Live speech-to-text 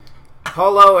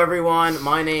Hello, everyone.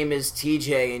 My name is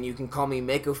TJ, and you can call me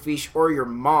Mako Fish or your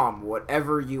mom,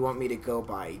 whatever you want me to go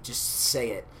by. Just say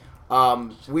it.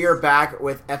 We are back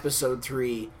with episode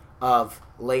 3 of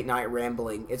Late Night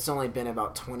Rambling. It's only been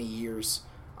about 20 years.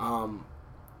 20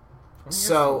 years is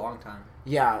a long time.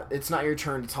 Yeah, it's not your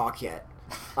turn to talk yet.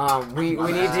 We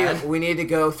need to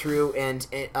go through and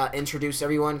introduce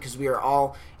everyone because we are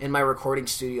all in my recording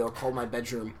studio called my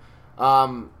bedroom.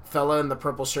 Fella in the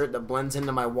purple shirt that blends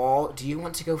into my wall. Do you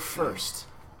want to go first?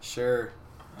 Sure.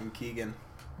 I'm Keegan.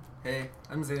 Hey,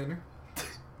 I'm Xander.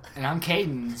 And I'm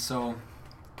Caden, so...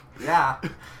 Yeah.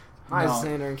 Hi, No.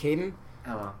 Xander and Caden.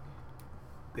 Hello.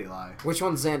 They lie. Which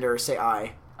one's Xander? Say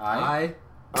I. I.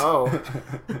 Oh.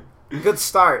 Good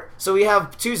start. So we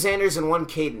have 2 Xanders and 1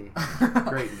 Caden.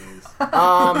 Great news.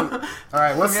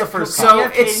 Alright, what's the first So Can you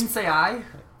have it's... Caden say I?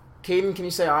 Caden, can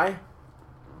you say I?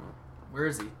 Where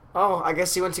is he? Oh, I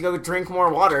guess he went to go drink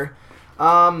more water.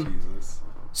 Jesus.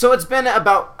 So it's been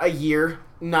about a year.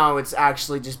 No, it's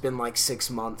actually just been like 6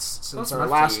 months since Close our enough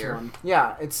to a last year. one.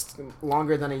 Yeah, it's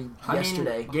longer than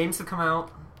yesterday. Games have come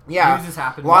out. Yeah, News has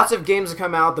happened. lots of games have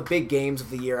come out. The big games of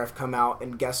the year have come out,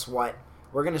 and guess what?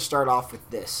 We're going to start off with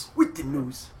this. With the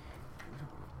news.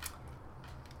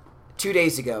 2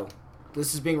 days ago.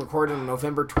 This is being recorded on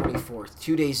November 24th.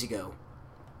 2 days ago.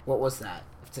 What was that?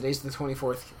 If today's the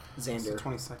 24th, Xander.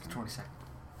 22nd. 22nd.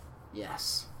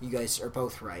 Yes, you guys are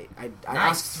both right. I Nice.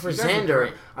 asked for You guys are Xander.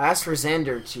 great. I asked for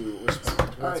Xander to respond.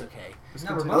 But that's Alright. okay.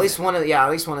 No, we're At both least in. one of the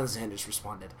Xanders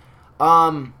responded.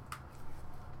 On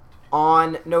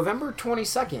November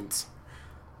 22nd,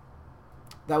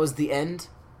 that was the end.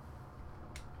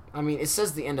 I mean, it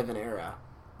says the end of an era.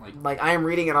 Like I am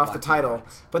reading it off the Black title, and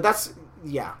white. but that's sure.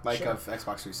 Of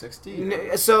Xbox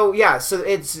 360? So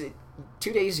it's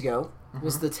 2 days ago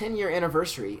was the 10-year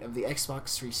anniversary of the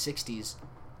Xbox 360's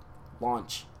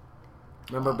launch.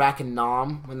 Remember back in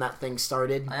Nam when that thing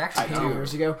started? I actually 10 do.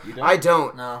 years ago. You don't? I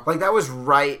don't. No. Like that was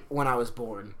right when I was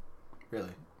born.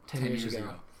 Really? 10 years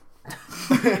ago.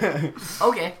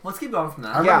 Okay, let's keep going from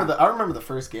that. I remember the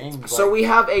first game. So we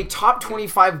have a top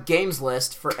 25 games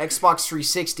list for Xbox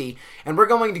 360, and we're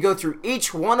going to go through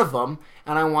each one of them,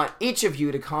 and I want each of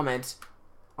you to comment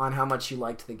on how much you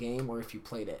liked the game or if you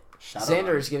played it.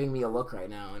 Xander is giving me a look right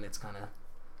now, and it's kind of...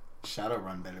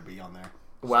 Shadowrun better be on there.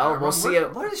 Well, we'll see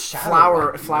it. What is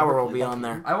Shadowrun? Flower will be on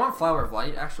there. I want Flower of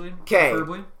Light, actually. 'Kay.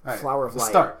 Preferably. Alright, Flower of let's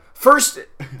Light. start. First...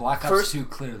 Black Ops First- 2,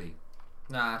 clearly.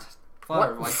 Nah,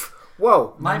 Flower of What? Light.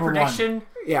 Whoa. My Number prediction,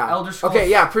 Yeah. Elder Scrolls- Okay,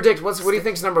 yeah, predict. What do you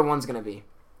think's number one's going to be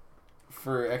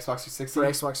For Xbox 360? for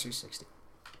Xbox 360?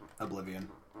 Oblivion.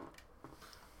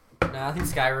 nah, I think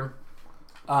Skyrim.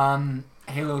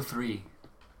 Halo 3.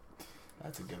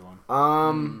 That's a good one.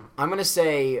 I'm going to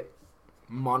say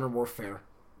Modern Warfare.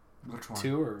 Which one?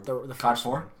 2 or... The COD first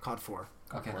 4? one. COD 4.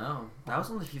 Okay. No, that was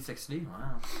on the 360.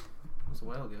 Wow. That was a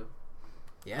while ago.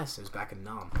 Yes, it was back in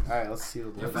Nam. Alright, let's see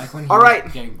the Yeah, list. back when he All was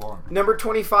right. getting born. Number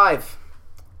 25.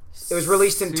 It was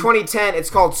released in Super- 2010. It's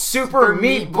called Super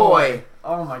Meat Boy.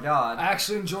 Oh my god. I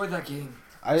actually enjoyed that game.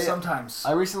 I Sometimes.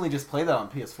 I recently just played that on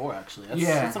PS4, actually.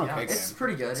 That's an okay game. It's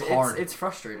pretty good. It's hard. It's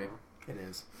frustrating. It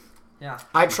is. Yeah.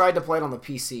 I tried to play it on the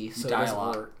PC, so it die a doesn't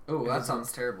lot. work. Oh, that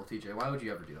sounds terrible, TJ. Why would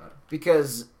you ever do that?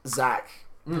 Because Zach,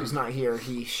 who's not here,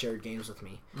 he shared games with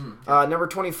me. Mm. Number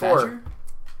 24. Badger?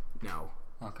 No,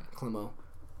 Okay. Clemo.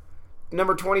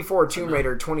 Number 24, Tomb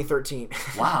Raider 2013.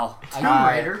 Wow. Tomb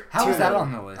Raider? How was that Tomb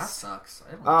on the That list? sucks.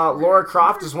 I don't like Tomb Laura Raider.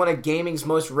 Croft is one of gaming's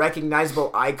most recognizable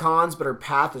icons, but her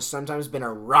path has sometimes been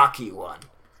a rocky one.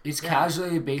 It's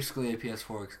casually basically a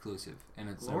PS4 exclusive, and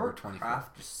it's Laura number 24.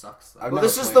 Croft just sucks, though. I've Well, never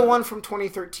this is played the it. one from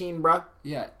 2013, bruh.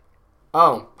 Yeah.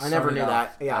 Oh, I never Started knew off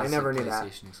that. Yeah, I as never a knew that.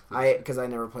 PlayStation exclusive. Because I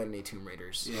never played any Tomb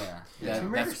Raiders. Yeah.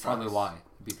 Tomb Raider That's probably sucks. why.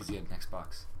 Because you had an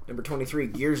Xbox. Number 23,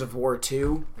 Gears of War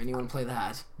 2. Anyone play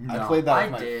that? I No. played that I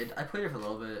with my... did. I played it for a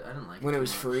little bit. I didn't like it. When it too was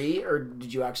much. free, or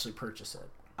did you actually purchase it?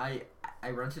 I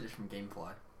rented it from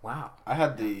GameFly. Wow. I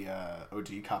had the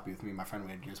OG copy with me. My friend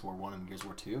made Gears of War 1 and Gears of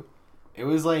War 2. It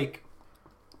was, like,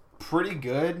 pretty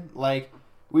good. Like,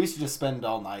 we used to just spend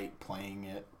all night playing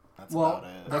it. That's Well, about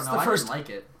it. That's I don't know, the I first- didn't like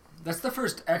it. That's the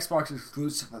first Xbox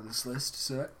exclusive on this list,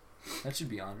 so that should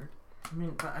be honored. I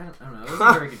mean, I don't know. It was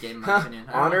a very good game in my opinion.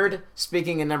 I don't Honored.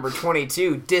 Speaking of number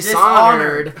 22,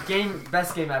 Dishonored.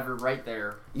 Best game ever, right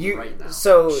there. You right now.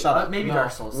 so Shut up. Maybe No.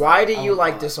 Dark Souls. why do you Oh,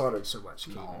 like God. Dishonored so much?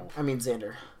 Keaton? No. I mean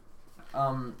Xander.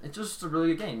 It's just a really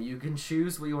good game. You can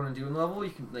choose what you want to do in the level.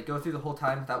 You can like go through the whole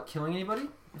time without killing anybody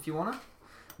if you wanna.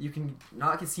 You can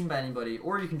not get seen by anybody,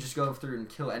 or you can just go through and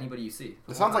kill anybody you see.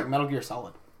 It sounds like Metal Gear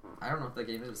Solid. I don't know what that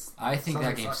game is. I think Sounds that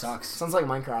like game sucks. sucks. Sounds like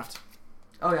Minecraft.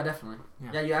 Oh yeah, definitely. Yeah.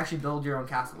 Yeah, you actually build your own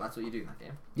castle. That's what you do in that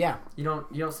game. Yeah. You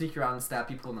don't sneak around and stab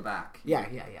people in the back. Yeah.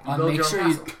 You build Make your sure own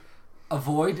you castle.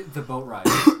 avoid the boat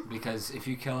riders because if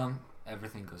you kill them,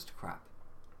 everything goes to crap.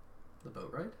 The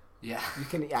boat ride. You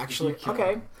can actually. kill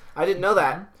Okay. them. I didn't know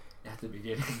that. At the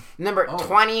beginning. Number Oh.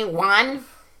 21,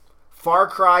 Far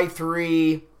Cry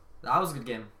 3. That was a good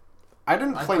game. I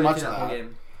didn't I play played much through of that whole that.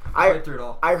 game. I Played through it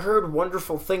all. I heard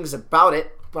wonderful things about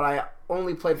it, but I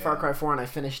only played Far Yeah. Cry 4 and I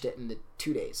finished it in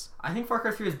 2 days. I think Far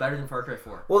Cry 3 is better than Far Cry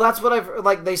 4. Well, that's what I've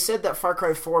like. They said that Far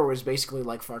Cry 4 was basically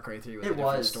like Far Cry 3 with a It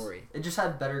different was. story. It just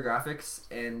had better graphics,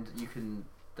 and you can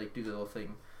like do the little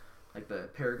thing, like the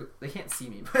They can't see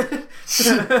me, but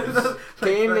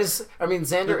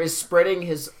Xander is spreading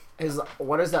his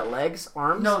what is that, legs,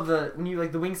 arms? No, when you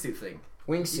like the wingsuit thing.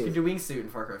 You can Wingsuit. do wingsuit in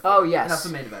Far Cry 4. Oh, yes. And that's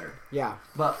what made it better. Yeah.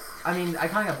 But I mean, I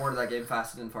kind of got bored of that game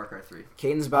faster than Far Cry 3.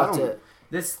 Caden's about I to. don't-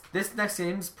 This next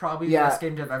game's probably Yeah. the best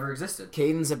game to have ever existed.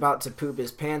 Caden's about to poop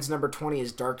his pants. Number 20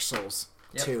 is Dark Souls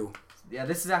Yep. 2. Yeah,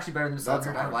 this is actually better than That's a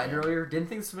Dishonored. I hard lied game. earlier. Didn't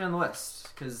think this would be on the list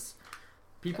because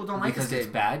people don't like because this it's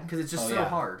game. bad? Because it's just Oh, so yeah.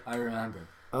 hard. I remember.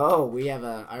 Oh, we have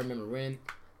a. I remember when.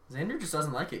 Xander just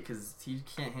doesn't like it because he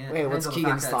can't handle. Wait, what's handle the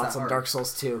Keegan's fact that it's thoughts that on hard. Dark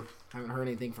Souls 2? I haven't heard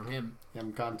anything from him. Yeah,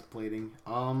 I'm contemplating.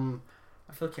 I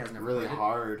feel like he has never Really played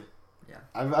hard. Yeah.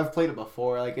 I've played it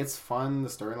before. Like, it's fun. The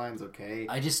storyline's okay.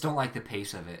 I just don't like the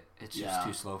pace of it. It's just Yeah.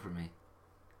 too slow for me.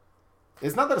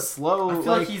 It's not that it's slow. it. I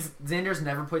feel like Xander's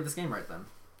never played this game right then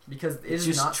because it It's is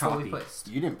just not slowly choppy. placed.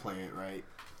 You didn't play it right.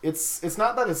 It's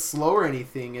not that it's slow or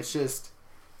anything. It's just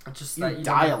It's just you that you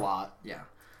die don't- a lot. Yeah.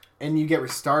 And you get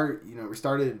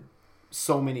restarted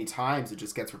so many times. It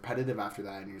just gets repetitive after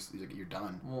that, and you're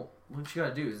done. Well, what you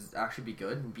gotta do is actually be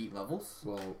good and beat levels,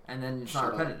 Well, and then it's Shut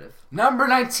not up. repetitive. Number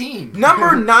 19.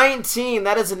 Number 19.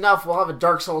 That is enough. We'll have a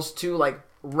Dark Souls 2 like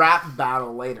rap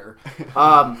battle later.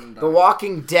 The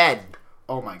Walking Dead,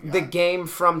 oh my god. the game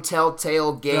from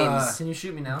Telltale Games. Can you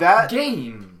shoot me now? That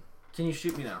Game. Can you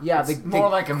shoot me now? Yeah, It's the more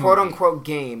like a quote movie. unquote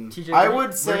game. TJ, I where would where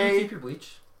do say- you keep your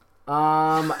bleach?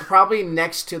 Probably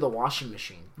next to the washing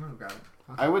machine. I'm gonna grab it.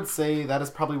 I would say that is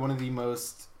probably one of the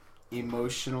most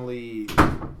emotionally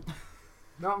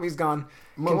No, he's gone.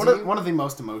 one Continue. of the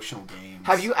most emotional games.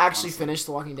 Have you actually honestly. finished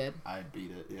The Walking Dead? I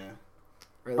beat it, yeah.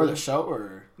 Really? Or the show,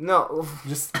 or No.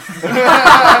 just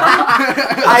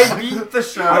I beat the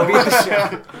show. I beat the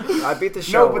show. I beat the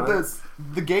show. no,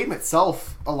 but the game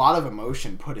itself, a lot of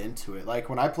emotion put into it. Like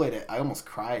when I played it, I almost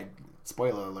cried.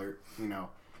 Spoiler alert!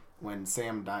 When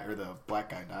Sam or the black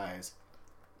guy dies,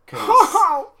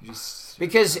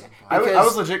 because I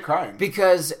was legit crying.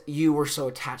 because you were so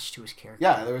attached to his character.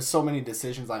 Yeah, there was so many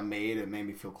decisions I made. It made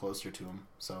me feel closer to him.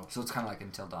 So So it's kind of like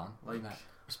Until Dawn, in Like- that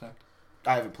respect.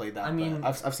 I haven't played that. I mean,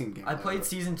 but I've seen gameplay. I played but-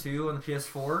 season 2 on the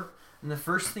PS4, and the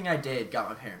first thing I did got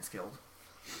my parents killed.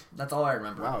 That's all I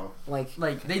remember. Wow. Like,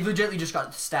 Like they legitimately just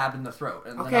got stabbed in the throat,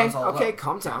 and then I okay, was all okay, alone.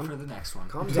 calm Time down. for the next one.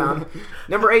 Calm down.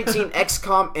 Number 18,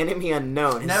 XCOM Enemy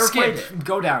Unknown. Never played Skip. it.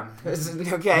 Go down.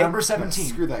 Okay. Number Yeah, 17.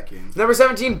 screw that game. Number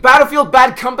 17, Battlefield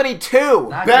Bad Company 2.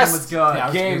 That Best game was good. Yeah, it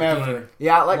was a game good ever. game.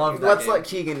 Yeah, Love that let's game. let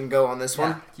Keegan go on this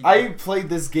one. Yeah, I played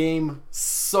this game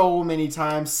so many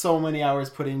times, so many hours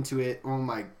put into it. Oh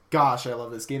my gosh, I love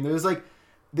this game. There was like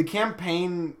the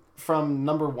campaign from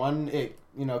number 1. It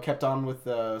kept on with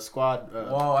the squad.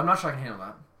 Whoa, I'm not sure I can handle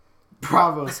that.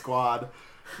 Bravo Squad,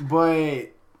 but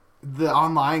the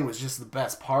online was just the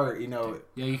best part. Yeah,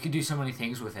 you could do so many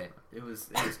things with it. It was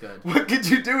good. What could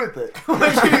you do with it? What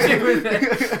did you do with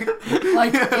it?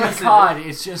 Like in Yes, it COD,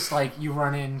 it's just like you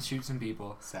run in, shoot some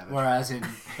people. Savage. Whereas in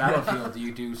Battlefield,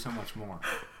 you do so much more.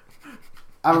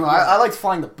 I don't know. I liked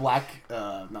flying the black,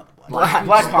 not the Black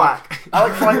Hawk. Black. I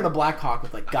like flying the Black Hawk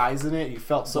with like guys in it. You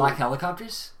felt so Black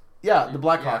helicopters? yeah, the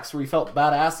Black Yeah. Hawks where you felt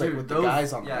badass like Dude, with the those-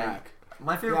 guys on the yeah. back.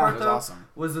 My favorite Yeah, part It was though awesome.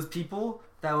 was those people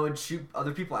that would shoot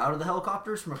other people out of the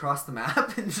helicopters from across the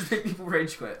map and just make people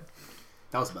rage quit.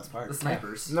 That was the best part. The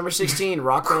snipers. Number 16,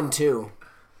 Rock Band 2.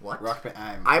 What? Rock Band.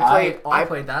 I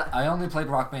played that. I only played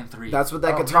Rock Band 3. That's what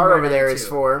that Oh, guitar Rock over Band there is 2.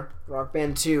 for. Rock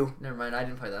Band 2. Never mind, I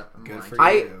didn't play that. I'm Good lying. for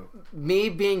I- you. Me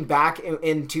being back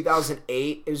in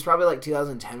 2008, it was probably like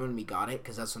 2010 when we got it,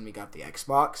 because that's when we got the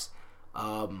Xbox.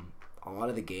 A lot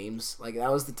of the games, like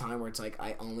that was the time where it's like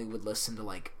I only would listen to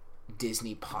like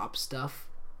Disney pop stuff.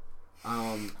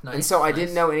 And Nice, so I nice.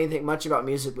 didn't know anything much about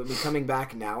music, but me coming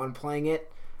back now and playing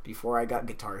it before I got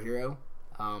Guitar Hero,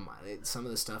 some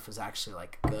of the stuff is actually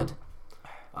like good.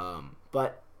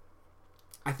 But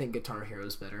I think Guitar Hero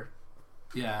is better.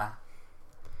 Yeah.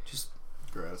 Just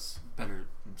Gross. better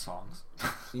songs.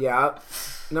 Yeah.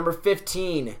 Number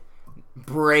 15,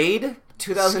 Braid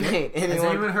 2008. Has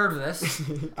anyone heard of this? Is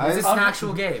this I- an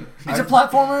actual game? It's a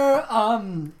platformer.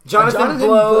 Jonathan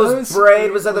Blow's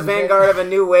Braid was at the vanguard of a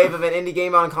new wave of an indie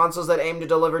game on consoles that aimed to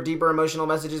deliver deeper emotional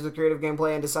messages with creative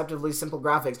gameplay and deceptively simple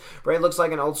graphics. Braid looks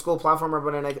like an old school platformer,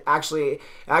 but in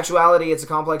actuality, it's a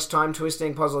complex, time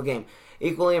twisting puzzle game.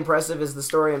 Equally impressive is the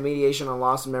story and mediation on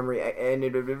loss and memory. All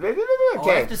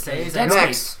I have to say is that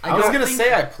Next. I was don't gonna think-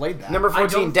 say I played that. Number I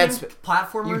 14, don't Dead think Space.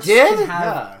 platformers You did? can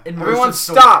have Yeah. immersive Everyone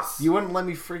stories. stop. You wouldn't let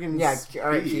me freaking Yeah, speak. all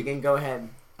right, Keegan, go ahead.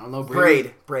 I don't know.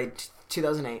 Braid,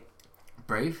 2008.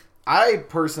 Brave. I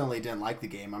personally didn't like the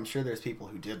game. I'm sure there's people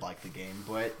who did like the game,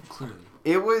 but Clearly.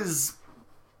 it was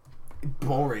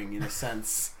boring in a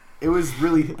sense. It was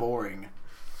really boring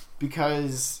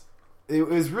because it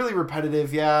was really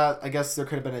repetitive. Yeah, I guess there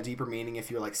could have been a deeper meaning if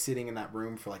you were like sitting in that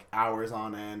room for like hours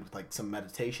on end with like some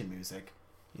meditation music,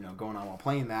 going on while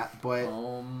playing that. But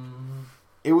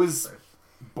it was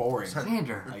boring,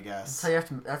 Xander. I guess.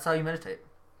 That's how you meditate.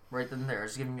 Right then and there.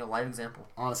 Just giving you a live example.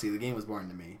 Honestly, the game was boring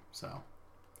to me, so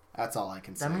that's all I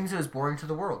can say. That means it was boring to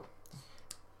the world.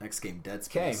 Next game, Dead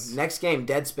Okay, Space. next game,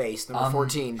 Dead Space, number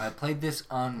 14. I played this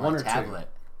on my One or two? tablet.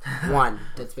 1.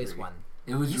 Dead Space 1.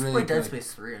 It was You used to really play Dead good.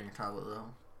 Space 3 on your tablet, though.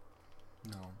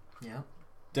 No. Yeah.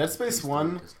 Dead Space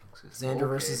 1, Xander Okay.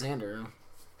 versus Xander.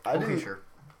 I Okay, didn't sure.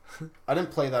 I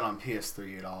didn't play that on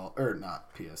PS3 at all. Or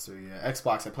not PS3, yeah.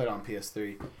 Xbox, I played it on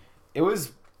PS3. It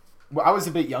was... Well, I was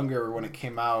a bit younger when it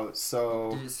came out,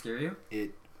 so Did it scare you?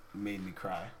 it made me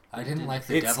cry. I didn't like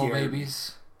the It devil scared me.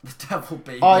 babies. The devil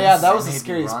baby. Oh, yeah, that They was the made me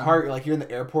scariest run. part. Like, you're in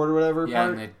the airport or whatever Yeah, part.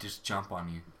 and they just jump on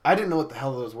you. I didn't know what the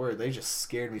hell those were. They just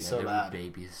scared me Yeah, so they were bad.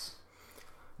 babies.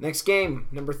 Next game,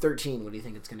 number 13. What do you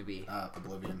think it's going to be?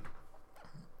 Oblivion.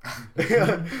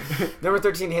 Number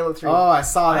 13, Halo 3. Oh, I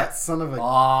saw that son of a...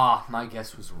 Oh, my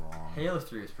guess was wrong. Halo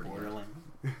 3 is pretty good. Borderland.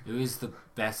 It was the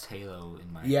best Halo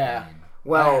in my Yeah. opinion. I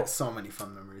Well, had so many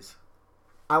fun memories.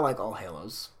 I like all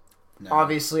Halos. No.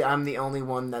 Obviously, I'm the only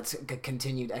one that's a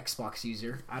continued Xbox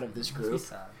user out of this That's group.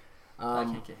 sad. I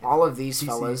can't get Halo. All of these PC.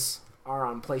 fellas are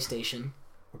on PlayStation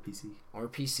Or PC. or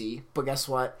PC, but guess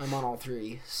what? I'm on all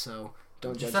three, so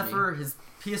don't judge Except me. for his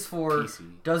PS4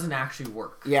 PC. doesn't actually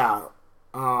work. Yeah.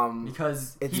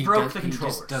 Because It's- he he broke does- the he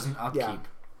controllers. just doesn't upkeep.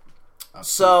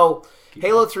 So Keep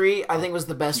Halo up. 3, I think, was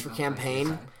the best for Keep up, campaign.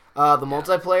 like The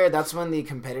multiplayer, that's when the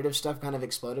competitive stuff kind of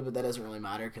exploded, but that doesn't really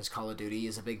matter because Call of Duty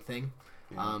is a big thing.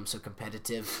 So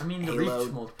competitive. I mean, the Halo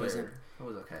Reach multiplayer doesn't- that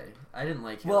was okay. I didn't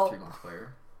like Halo Well- 3 multiplayer.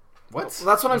 What? Well,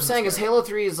 that's what I'm Wasn't saying. Is scary. Halo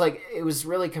 3 is like it was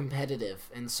really competitive,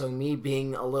 and so me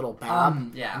being a little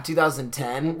bad Yeah. in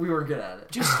 2010. We were good at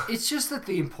it. It's just that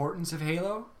the importance of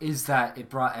Halo is that it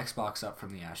brought Xbox up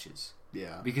from the ashes.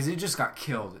 Yeah. Because it just got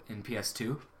killed in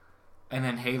PS2, and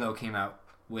then Halo came out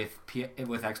with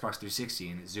Xbox 360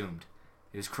 and it zoomed.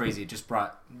 It was crazy. It just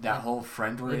brought that whole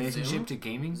friend relationship zoomed? to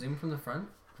gaming. Zoom from the front?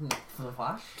 From the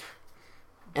flash?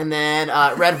 And then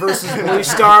Red versus Blue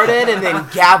started, and then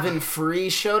Gavin Free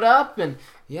showed up, and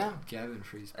yeah. Gavin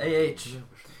Freeze. AH.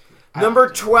 Number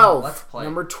 12. Let's play.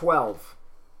 Number 12.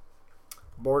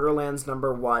 Borderlands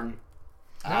number 1.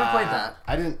 Never played that.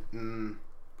 I didn't.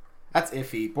 That's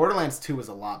iffy. Borderlands 2 was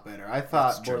a lot better. I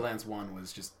thought That's true. Borderlands 1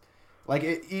 was just like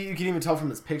you can even tell from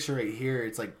this picture right here.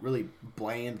 It's like really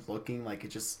bland looking, like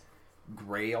it's just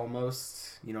gray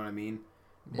almost. You know what I mean?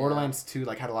 Yeah. Borderlands 2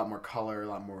 like had a lot more color, a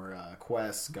lot more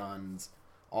quests, guns,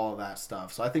 all of that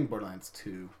stuff. So I think Borderlands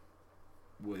 2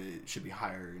 should be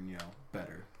higher and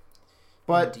better.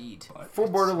 But Indeed. for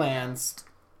Borderlands,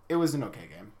 it was an okay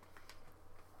game.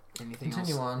 Anything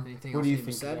Continue else? on. Anything What else do you you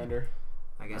think, said? Commander?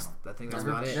 I guess I think that's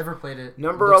Never, about it. never played it.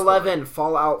 Number Looks 11,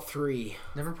 Fallout 3.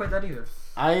 Never played that either.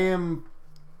 I am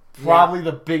probably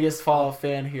the biggest Fallout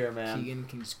fan here, man. Keegan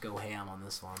can just go ham on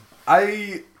this one.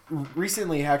 I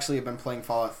recently actually have been playing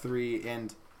Fallout 3,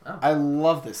 and Oh. I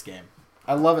love this game.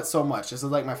 I love it so much. This is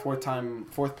like my fourth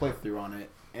playthrough on it,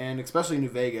 and especially New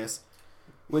Vegas,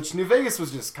 which New Vegas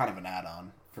was just kind of an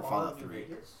add-on for Fallout 3.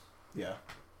 Yeah,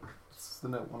 it's the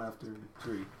one after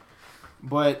 3.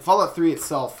 But Fallout 3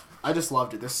 itself, I just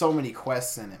loved it. There's so many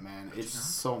quests in it, man. It's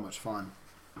so much fun.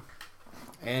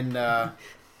 And yeah,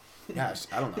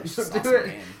 I don't know. It's just an Do awesome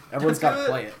it. game. Everyone's Don't got do to it.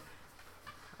 play it.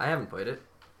 I haven't played it.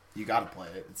 You got to play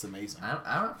it. It's amazing. I don't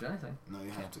have to do anything. No,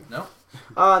 you have to.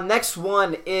 Nope. Next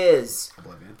one is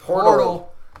Oblivion.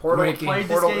 Portal. Great game. Played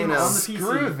this Portal game Uno. on the PC.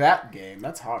 Screw that game.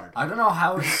 That's hard. I don't know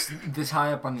how it's this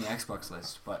high up on the Xbox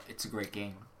list, but it's a great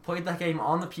game. Played that game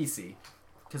on the PC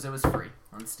because it was free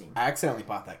on Steam. I accidentally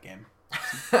bought that game.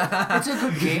 It's a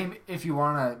good game if you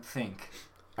want to think.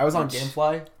 I was on Which-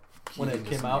 Gamefly when You it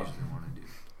can came out. decide if you wanna do.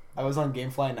 I was on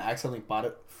Gamefly and I accidentally bought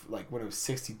it like when it was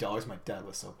 $60. My dad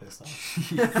was so pissed off.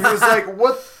 He was like,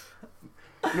 "What?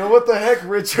 No, what the heck,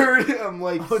 Richard? I'm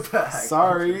like, What the heck,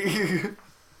 sorry.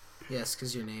 Yes,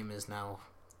 because your name is now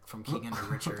from Keegan to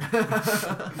Richard.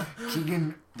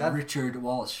 Keegan Richard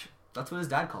Walsh. That's what his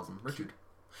dad calls him, Richard.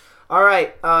 All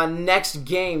right, next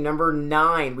game, number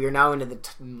 9. We are now into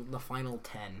the final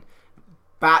 10.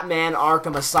 Batman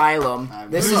Arkham Asylum.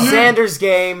 This is Xander's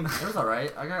game. It was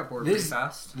alright. I got bored pretty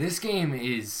fast. This game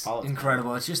is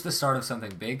incredible. It's just the start of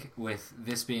something big, with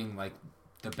this being like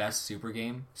the best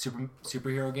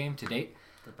superhero game to date.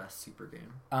 The best super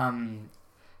game.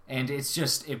 And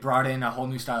it brought in a whole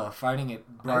new style of fighting.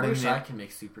 I wish I could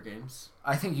make super games.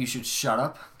 I think you should shut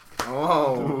up.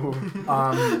 Oh.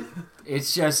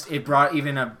 It brought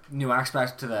even a new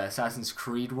aspect to the Assassin's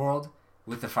Creed world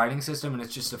with the fighting system, and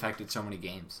it's just affected so many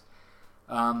games.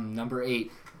 Number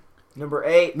 8. Number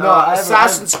 8. No,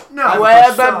 Assassin's Creed. blah,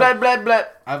 blah, blah, blah, blah.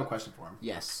 I have a question for him.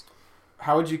 Yes.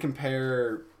 How would you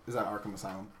compare... Is that Arkham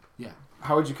Asylum? Yeah.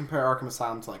 How would you compare Arkham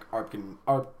Asylum to like Arkham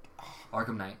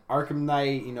Knight. Arkham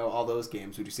Knight, all those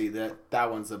games? Would you say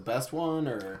that one's the best one,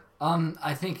 or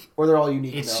I think, or they're all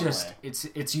unique? It's in their just own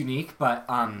way? it's unique, but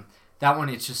that one,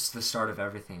 it's just the start of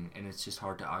everything, and it's just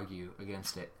hard to argue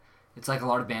against it. It's like a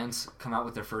lot of bands come out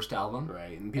with their first album,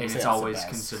 right? And say it's that's always the best.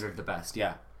 considered the best.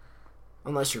 Yeah.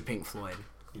 Unless you're Pink Floyd.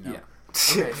 Yeah.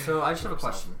 Okay, so I just have a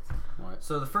question. What?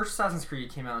 So the first Assassin's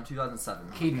Creed came out in 2007.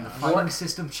 Caden, the fighting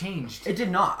system changed. It did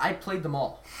not. I played them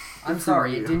all. I'm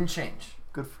sorry, it didn't change.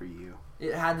 Good for you.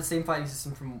 It had the same fighting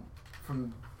system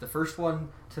from the first one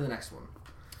to the next one.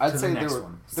 I'd To say the there next were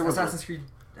one. there were Assassin's Creed.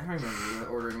 I don't remember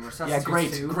the order anymore. Assassin's Yeah, Creed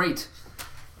great, 2. great.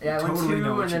 Yeah, I went Totally 2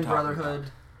 know what and you're then talking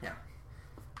Brotherhood. Yeah.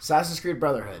 Assassin's Creed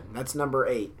Brotherhood. That's number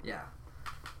 8. Yeah.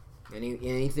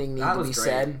 Anything need That to was be great.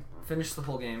 said? Finished the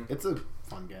whole game. It's a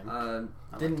fun game. I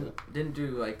liked it. Didn't do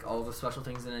like all the special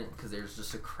things in it because there's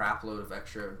just a crap load of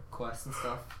extra quests and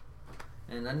stuff,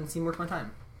 and that didn't seem worth my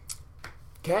time.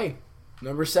 Okay.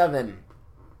 Number 7.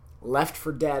 Left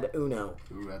 4 Dead Uno.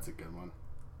 Ooh, that's a good one.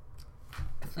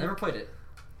 I never played it.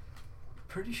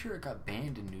 Pretty sure it got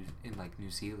banned in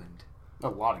New Zealand. A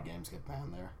lot of games get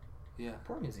banned there. Yeah.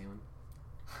 Poor New Zealand.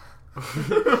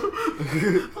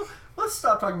 Let's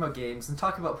stop talking about games and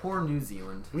talk about poor New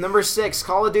Zealand. Number 6.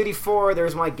 Call of Duty 4.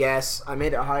 There's my guess. I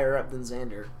made it higher up than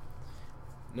Xander.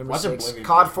 Number Watch 6. Oblivion.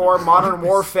 COD 4 Modern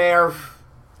Warfare.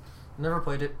 Never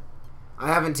played it. I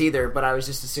haven't either, but I was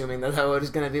just assuming that was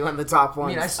going to be one of the top I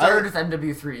ones. mean, I started with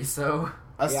MW3, so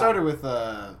I started with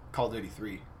Call of Duty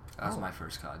 3. That was my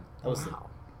first COD. That was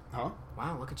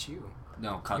wow, look at you.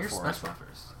 No, COD You're 4 was special. my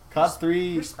first. COD 3.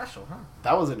 You're special, huh?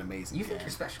 That was an amazing You game. think you're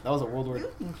special? That was a World War.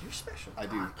 You think you're special? I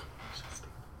do.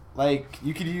 Like,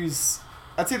 you could use...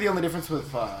 I'd say the only difference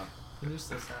with You're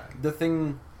so sad. the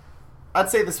thing... I'd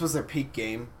say this was their peak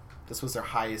game. This was their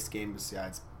highest game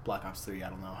besides Black Ops 3. I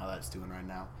don't know how that's doing right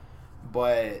now.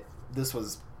 But this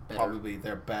was probably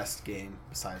their best game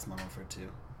besides Modern Warfare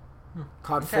 2.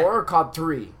 COD Okay. 4 or COD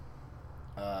 3?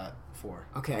 4.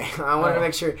 Okay, I wanted to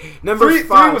make sure. Number 3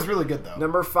 5. was really good, though.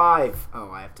 Number 5.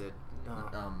 Oh, I have to...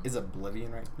 Is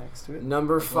Oblivion right next to it?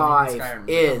 Number Oblivion 5 Skyrim, coming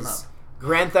is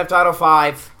Grand Theft Auto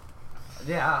 5.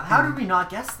 Yeah, how did we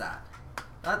not guess that?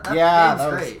 That Yeah, game's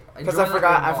that was- great. Because Enjoyed that game a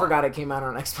I lot. forgot it came out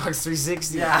on Xbox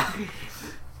 360. Yeah.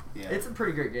 Yeah. It's a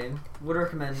pretty great game. Would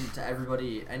recommend to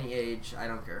everybody, any age. I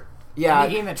don't care. Yeah.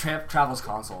 Any game that travels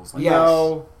consoles. Like Yes.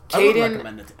 No. I would Caden-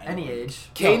 recommend it to Any anyone. age.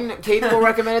 Caden will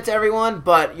recommend it to everyone,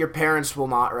 but your parents will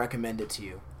not recommend it to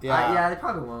you. Yeah. Yeah, they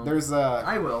probably won't. There's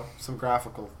I will. some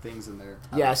graphical things in there.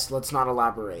 Yes, let's not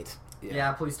elaborate.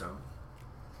 Yeah, please don't.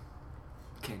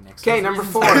 Okay, next. Okay, one. number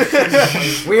 4.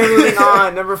 We are moving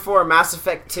on. Number 4, Mass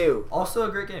Effect 2. Also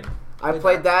a great game. I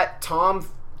played that. Tom,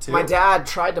 Two? my dad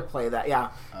tried to play that. Yeah,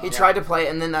 he Yeah. tried to play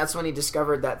it, and then that's when he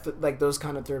discovered that like those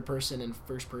kind of third-person and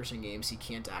first-person games he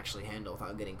can't actually handle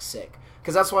without getting sick.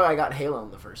 Because that's why I got Halo in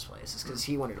the first place. Is because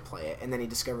he wanted to play it, and then he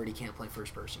discovered he can't play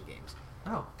first-person games.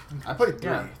 Oh, I played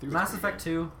 3. yeah. 3 was Mass pretty Effect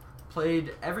 2.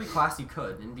 Played every class you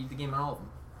could and beat the game on all of them.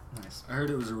 good. Nice. I heard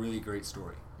it was a really great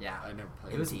story. Yeah. I never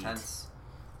played It was Indeed. intense.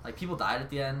 Like, people died at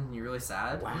the end, and you're really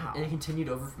sad. Wow. And it continued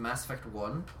over from Mass Effect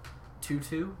 1 to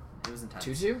 2. It was intense.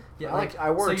 2-2? Yeah,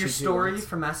 I wore so a your 2-2 story once.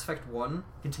 from Mass Effect 1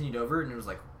 continued over, and it was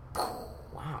like,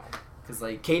 Wow. because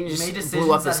like Caden you just made blew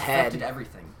decisions up that his head. affected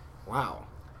everything. Wow.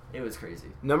 It was crazy.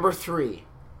 Number 3.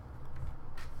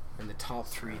 In the top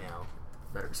 3 now.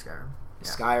 Better be Skyrim. Yeah.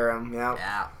 Skyrim. Yeah.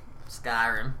 Yeah,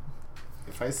 Skyrim.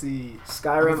 If I see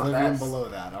Skyrim. Oblivion best. below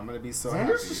that, I'm gonna be so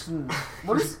Xander's happy. just.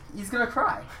 What is? He's gonna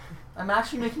cry. I'm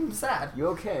actually making him sad. You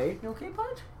okay? You okay,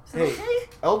 bud? Is Hey, it okay?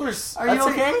 Elders. Are I'd you say-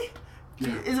 okay?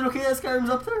 Yeah. Is it okay that Skyrim's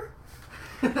up there?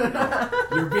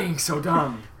 You're being so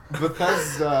dumb.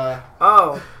 Bethesda.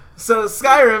 Oh. So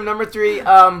Skyrim number 3.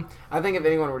 I think if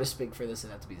anyone were to speak for this,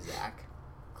 it'd have to be Zach.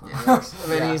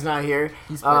 Yeah. He's not here.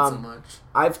 He's played so much.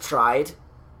 I've tried,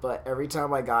 but every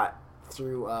time I got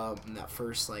through that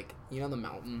first, like, the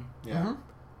mountain, Yeah.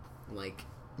 like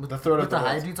With the throat of With the the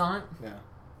high world. dudes on it?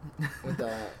 Yeah. with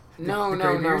the no.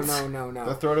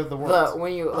 The throat of the The world.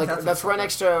 when you that's that's a right song.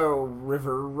 next to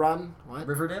River Run. What?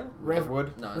 Riverdale?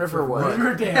 Riverwood. No, it's Riverwood.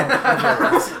 Riverdale.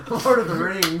 Lord of the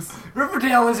Rings.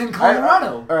 Riverdale is in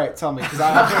Colorado. All right, tell me, because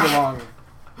I played along.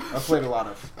 I played a lot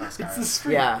of It's the Skyrim.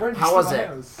 street. Yeah, right how next to was my it?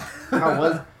 house. How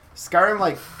was Skyrim,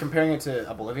 like, comparing it to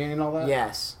Oblivion and all that?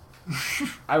 Yes.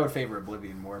 I would favor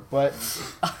Oblivion more, but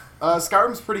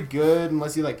Skyrim's pretty good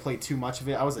unless you, like, play too much of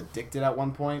it. I was addicted at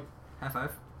one point. High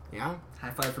five. Yeah. High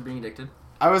five for being addicted.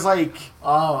 I was like,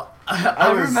 Oh,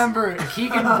 I was- remember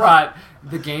Keegan brought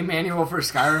the game manual for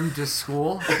Skyrim to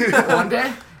school one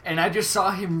day, and I just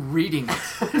saw him reading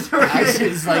it as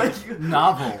his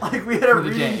novel. Like we had a for the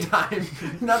reading day. time.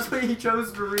 And that's what he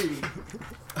chose to read.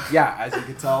 yeah, as you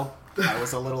could tell, I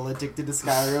was a little addicted to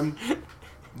Skyrim.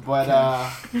 But,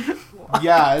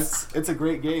 yeah, it's a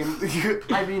great game.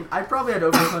 I mean, I probably had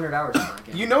over 200 hours on that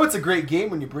game. You know it's a great game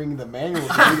when you bring the manual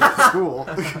to read it at school.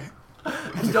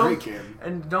 It's a great game.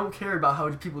 And don't care about how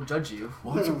people judge you.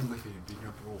 Watch Oblivion be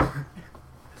number one.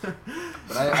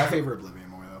 But I favor Oblivion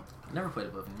more, though. I never played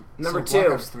Oblivion. Number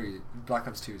So 2. Black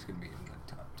Ops 2 is going to be in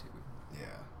the top 2.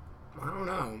 Yeah. I don't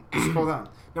know. Scroll down.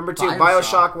 Number 2, BioShock.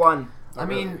 BioShock 1. I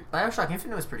mean, BioShock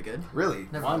Infinite was pretty good. Really?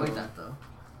 Never One? played that though.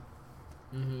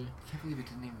 Mm-hmm. I can't believe it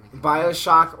didn't even make it.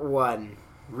 BioShock 1.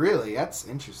 Really? That's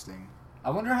interesting. I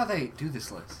wonder how they do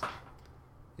this list.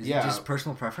 Is it just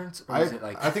personal preference, or is it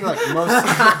like... I think like most.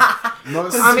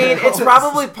 I mean, it's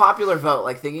probably popular vote.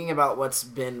 Like thinking about what's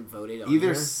been voted on. either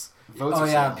here. votes Oh or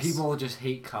yeah, sales. people just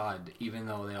hate COD even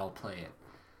though they all play it.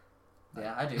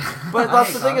 Yeah, I do. But I that's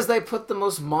hate the thing COD. is they put the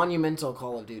most monumental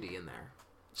Call of Duty in there.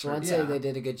 So Sure, I'd yeah. say they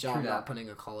did a good job True not that. putting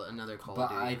another Call But of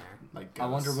Duty I- in there. Like I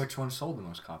wonder Ghosts. which one sold the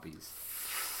most copies.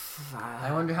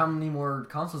 I wonder how many more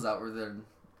consoles out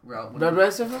were out. The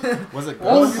rest of them? Was it I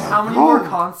wonder Ghosts? how many more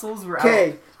consoles were out?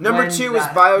 Okay, number when 2 is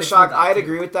that- they sold BioShock. that I'd too.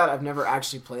 agree with that. I've never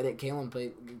actually played it. Kaylin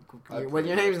played. I Well, played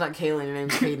your it. name's not Kaylin. Your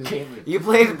name's Caden. Caden. You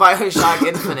played BioShock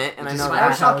Infinite, and I know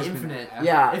that. BioShock Infinite.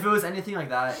 Yeah. If it was anything like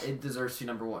that, it deserves to be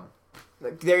number 1.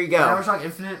 There you go. BioShock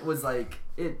Infinite was like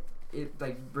it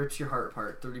like rips your heart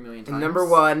apart 30 million times. Number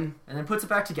 1. and then puts it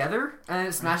back together and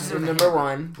it smashes it. with a Number hammer.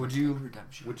 1. Would you?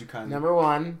 Redemption. Would you kind of? Number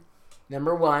 1.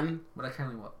 Number 1. What I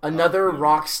currently what? Another yeah.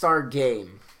 Rockstar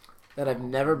game that I've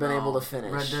never been able to Red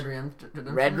finish. Dead Redemption.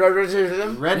 Red Dead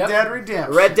Redemption. Red Yep. Dead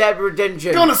Redemption. Red Dead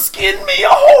Redemption. Gonna skin me a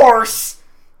horse.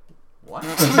 What?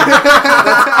 That's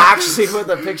actually what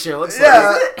the picture looks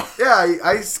like. Yeah.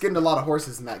 I skinned a lot of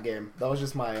horses in that game. That was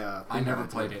just my. I never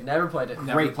played it. Never played it.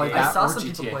 Never Great played game. I that saw or some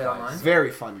people GTA play it 5. online.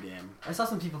 Very fun game. I saw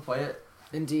some people play it.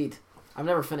 Indeed. I've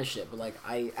never finished it, but like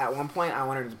at one point I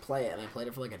wanted to play it and I played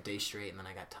it for like a day straight and then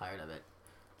I got tired of it.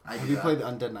 Have you played the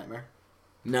Undead Nightmare?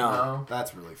 No. No.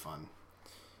 That's really fun.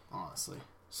 Honestly.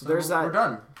 So there's We're that.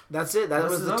 done. That's it. That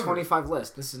List was is the over. 25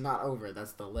 list. This is not over.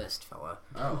 That's the list, fella.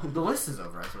 Oh, the list is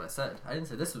over. That's what I said. I didn't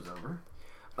say this was over.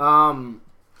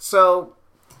 So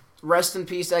rest in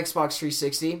peace Xbox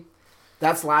 360.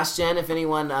 That's last gen. If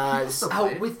anyone still play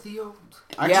Out it. with the old.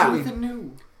 Actually, With the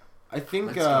new. I think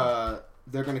Let's go.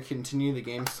 they're gonna continue the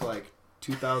games to like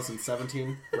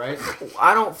 2017, right?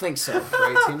 I don't think so. For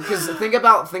 18. Because think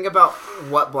about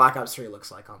what Black Ops 3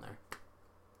 looks like on there.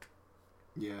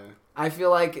 Yeah. I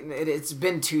feel like it's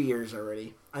been 2 years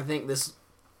already. I think this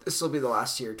will be the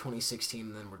last year, 2016,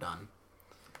 and then we're done.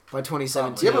 By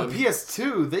 2017. Yeah, but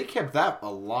PS2, they kept that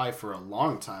alive for a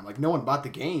long time. Like, no one bought the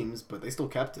games, but they still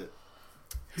kept it.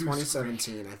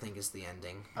 2017, I think, is the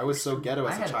ending. I was so ghetto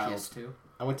I as a had a child. PS2.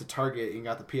 I went to Target and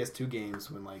got the PS2 games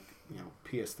when, like,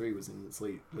 PS3 was in its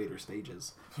later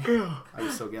stages. I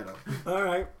was so ghetto. All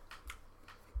right.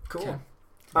 Cool.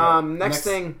 Okay. Next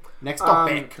thing. Next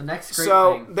topic. The next great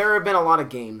So thing. there have been a lot of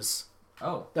games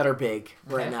Oh. that are big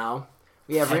right Okay. now.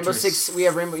 We have Rainbow Tetris. Six. We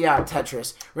have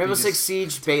Tetris. Rainbow Biggest- Six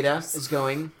Siege beta is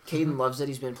going. Caden loves it.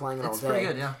 He's been playing it all It's day. pretty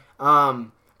good, yeah.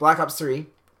 Black Ops 3.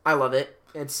 I love it.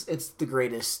 It's the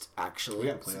greatest We actually.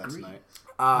 gotta play that tonight.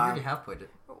 I already have played it.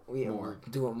 We More.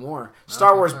 do it more.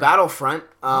 Star Wars sorry. Battlefront.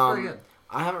 That's pretty good.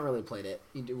 I haven't really played it.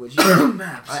 Would you?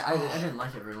 Maps. I didn't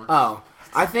like it very much. Oh,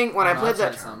 I think when I No, played I've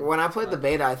tried that, some, when I played the but-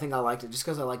 beta, I think I liked it just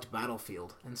because I liked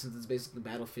Battlefield, and since it's basically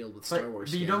Battlefield with Star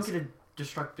Wars. But you don't skins. get to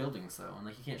destruct buildings though, and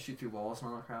like you can't shoot through walls and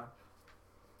all that crap.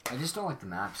 I just don't like the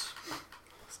maps.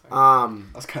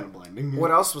 That's kind of blinding.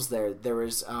 What else was there? There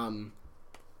was I'm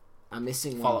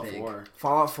missing one Fallout big. 4.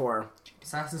 Fallout 4.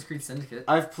 Assassin's Creed Syndicate.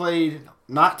 I've played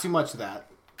not too much of that.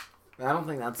 I don't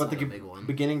think that's But like the a big one.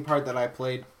 beginning part that I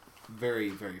played, very,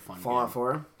 very fun. Fallout game.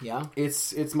 4, yeah.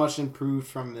 It's much improved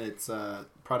from its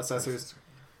predecessors.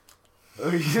 Oh,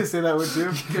 you gonna say that word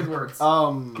too? Good words.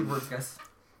 Good words, guys.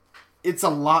 It's a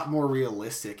lot more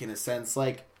realistic in a sense.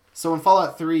 Like, so in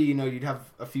Fallout 3, you know, you'd have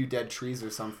a few dead trees or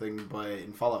something, but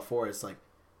in Fallout 4, it's like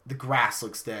the grass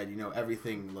looks dead. You know,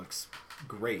 everything looks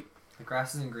great. The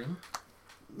grass isn't green.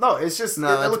 No, it's just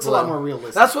No, it it's looks blue. a lot more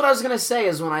realistic. That's what I was gonna say.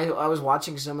 Is when I was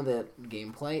watching some of the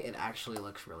gameplay, it actually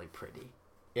looks really pretty.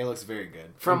 It looks very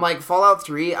good. From like Fallout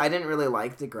 3, I didn't really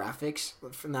like the graphics.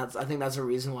 From that, I think that's a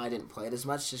reason why I didn't play it as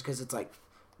much, just because it's like,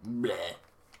 bleh.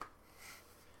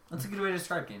 That's a good way to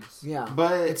describe games. Yeah,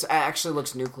 But it actually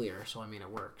looks nuclear, so I mean it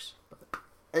works. But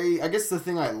I guess the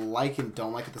thing I like and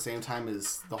don't like at the same time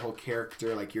is the whole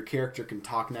character. Like, your character can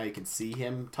talk now, you can see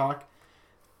him talk.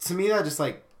 To me, that just,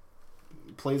 like,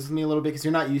 plays with me a little bit, because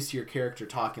you're not used to your character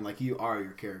talking like you are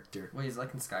your character. Wait, is it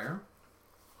like in Skyrim?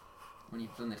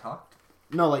 When they talked?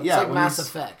 No, like, yeah. it's like when Mass you,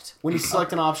 Effect. when you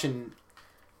select an option,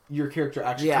 your character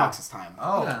actually Yeah. talks this time.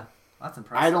 Oh, Yeah. that's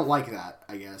impressive. I don't like that,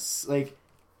 I guess. Like,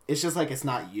 it's just like it's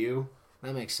not you.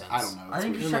 That makes sense. I don't know. I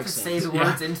think you It's just have to say the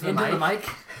words into the mic.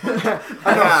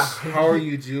 Yeah. How are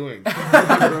you doing?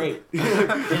 Great.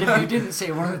 And if you didn't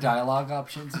say one of the dialogue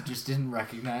options, it just didn't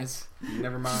recognize.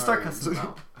 Never mind. Just start cussing them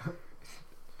out.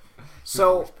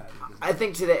 So I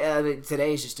think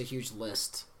today is just a huge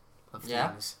list of Yeah?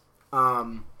 things.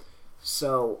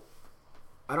 So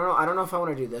I don't know if I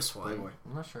want to do this one. Playboy.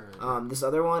 I'm not sure. This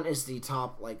other one is the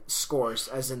top like scores,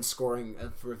 as in scoring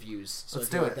of reviews. So Let's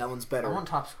I feel do like it. that one's I better. want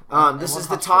top. This I is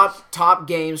want the scores. top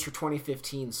games for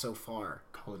 2015 so far.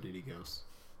 Call of Duty Ghosts.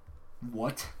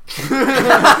 What?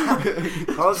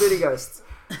 Call of Duty Ghosts.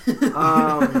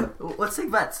 Let's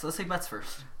take bets. Let's take bets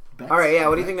first. All right, yeah.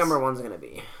 What do you think number one's gonna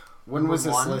be? When Number was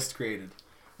this one? list created?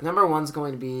 Number one's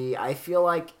going to be. I feel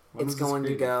like When it's was this going to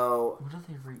created? go. What are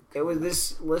they rate? It was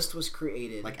this list was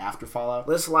created. Like after Fallout?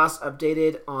 List last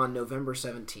updated on November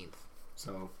 17th.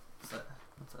 So What's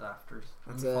that after?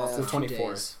 That's the 2 24th.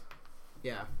 days.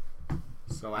 Yeah,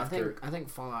 So I after think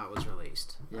Fallout was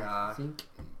released. Yeah. I think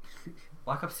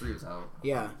Black Ops 3 was out.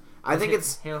 Yeah, I think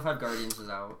it's Halo 5 Guardians was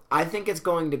out. I think it's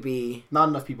going to be. not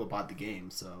enough people bought the game,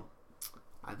 so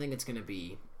I think it's going to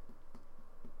be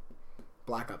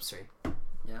Black Ops 3.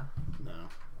 Yeah. no.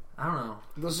 I don't know.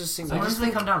 Those just seem. Sometimes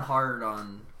they come down hard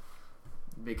on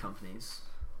big companies.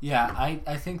 Yeah,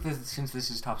 I think that since this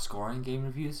is top scoring game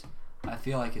reviews, I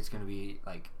feel like it's going to be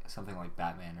like something like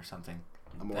Batman or something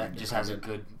A more that just has a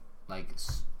independent-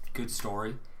 good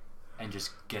story and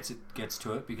just gets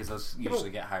to it because those usually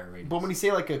get higher ratings. But when you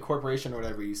say like a corporation or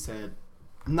whatever, you said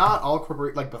not all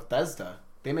corporate like Bethesda.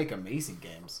 They make amazing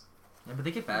games. Yeah, but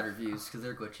they get bad reviews because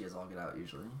they're glitchy as all get out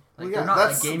usually. Well, Like, yeah, they're not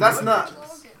that's- like game that's glitches. not-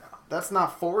 That's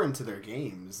not foreign to their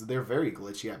games. They're very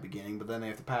glitchy at the beginning, but then they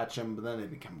have to patch them, but then they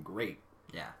become great.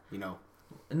 Yeah. You know,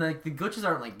 And like the glitches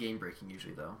aren't like game breaking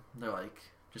usually though. They're like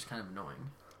just kind of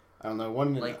annoying. I don't know.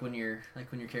 One Like when your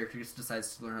character just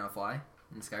decides to learn how to fly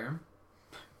in Skyrim.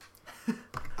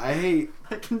 I hate.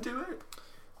 I can do it.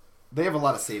 They have a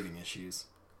lot of saving issues.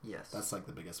 Yes. That's like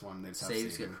the biggest one. They just have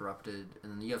Saves saving. get corrupted,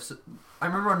 and then you have. I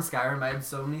remember on Skyrim, I had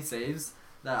so many saves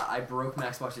that I broke my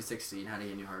Xbox 360 and had to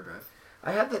get a new hard drive.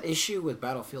 I had that issue with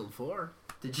Battlefield 4.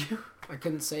 Did you? I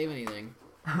couldn't save anything.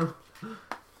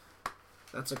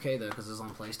 That's okay though, because it's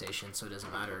on PlayStation, so it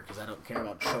doesn't matter because I don't care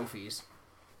about trophies.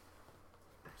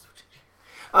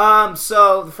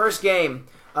 So the first game,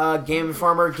 Game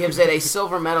Informer gives it a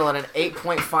silver medal and an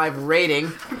 8.5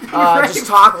 rating. Just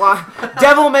talk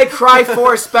Devil May Cry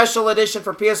 4 Special Edition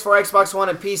for PS4, Xbox One,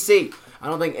 and PC. I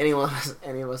don't think any of us have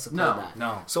played that.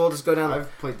 No. So we'll just go down.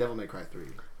 I've played Devil May Cry 3.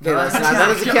 Okay, that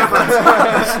doesn't count.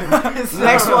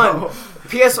 Next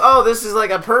one. This is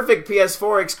like a perfect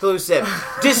PS4 exclusive.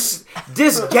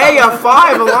 Disgaea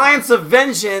 5 Alliance of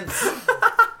Vengeance.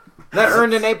 That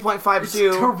earned an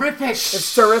 8.52. Terrific.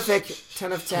 It's terrific.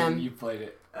 10 of 10. You played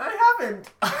it. I haven't.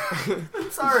 I'm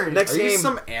sorry. Next Are you game.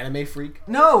 some anime freak?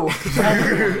 No.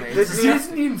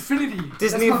 Disney Infinity.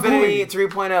 Disney That's my Infinity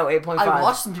boy. 3.0, 8.5. I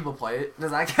watched some people play it.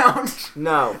 Does that count?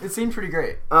 No. It seemed pretty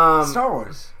great. Star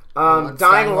Wars. Dying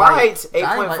Dying Light, Dying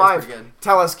Light was 8.5. pretty good.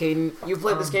 Tell us, Caden. You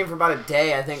played this game for about a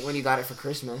day, I think, when you got it for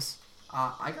Christmas.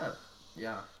 I got.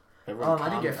 Yeah. Everyone I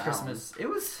didn't get it for calm down.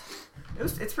 Christmas.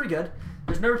 It's pretty good.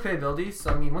 There's no replayability,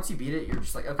 so I mean, once you beat it, you're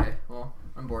just like, okay, well,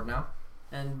 I'm bored now,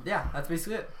 and yeah, that's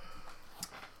basically it.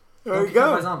 There Don't you get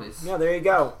killed by go. zombies. Yeah, there you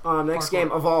go. Next Parkour.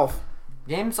 game, Evolve.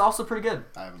 Game's also pretty good.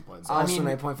 I haven't played. Also I mean,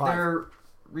 an 8.5. their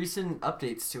recent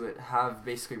updates to it have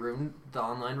basically ruined the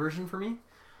online version for me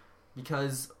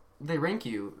because they rank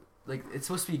you like it's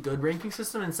supposed to be a good ranking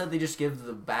system. Instead, they just give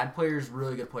the bad players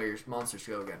really good players monsters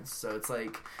to go against. So it's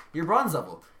like you're bronze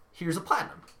level. Here's a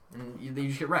platinum, and they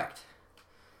just get wrecked.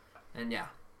 And yeah.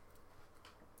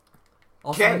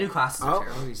 Also, the new classes are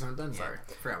terrible. He's not done yet. Sorry,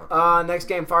 forgot about that. Next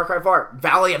game, Far Cry 4,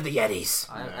 Valley of the Yetis.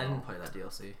 I didn't play that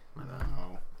DLC. My bad.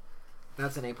 No.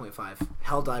 That's an 8.5.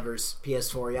 Helldivers,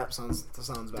 PS4. Yep, sounds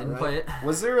about Didn't right. play it.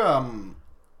 Was there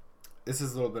This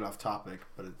is a little bit off topic,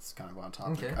 but it's kind of on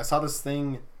topic. Okay. I saw this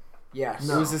thing. Yes.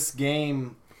 It was this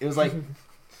game. It was like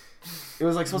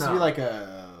supposed to be like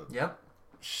a Yep.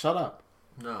 shut up,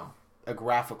 No. a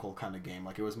graphical kind of game.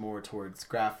 Like it was more towards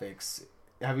graphics.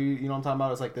 Have you know what I'm talking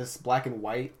about? It's like this black and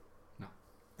white. No.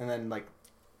 And then like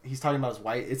he's talking about his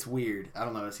white. It's weird. I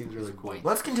don't know. It seems really cool. White.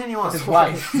 Let's continue on. His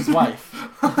wife. His wife.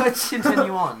 Let's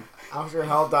continue on. After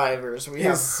Helldivers, we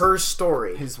have His- her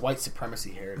story. His white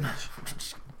supremacy heritage.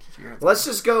 Let's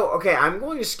just go. Okay, I'm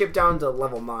going to skip down to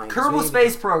level 9. 'cause Kerbal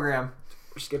Space Program.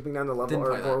 We're skipping down to level, Didn't or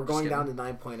play that. we're going Skipping. down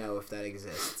to 9.0 if that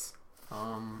exists.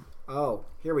 Um. Oh,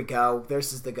 here we go.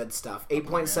 This is the good stuff.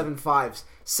 8.75.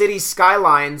 City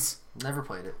Skylines. Never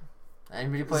played it.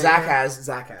 Anybody play Zach it? has. Is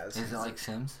it like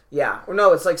Sims? Yeah. Or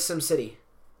no, it's like SimCity.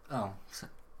 Oh, so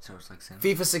it's like Sims.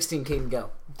 FIFA 16 came and go.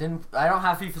 I don't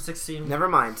have FIFA 16. Never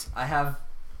mind. I have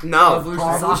No. Evolution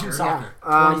Pro Soccer. Evolution Soccer.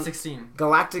 2016.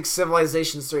 Galactic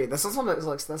Civilizations 3. That sounds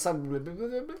like that sounds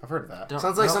I've heard of that. Don't-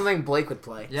 like nope. something Blake would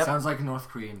play. Yep. Sounds like a North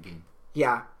Korean game.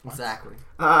 Yeah. Exactly.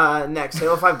 Next,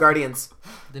 Halo 5 Guardians.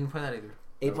 Didn't play that either.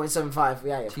 8.75.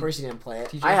 Yeah, of course you didn't play it.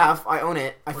 TJ? I have. I own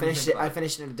it. I What did you finished think it. I about it?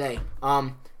 finished it in a day.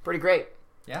 Pretty great.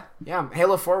 Yeah. Yeah,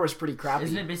 Halo 4 was pretty crappy.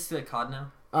 Isn't it basically like COD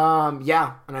now?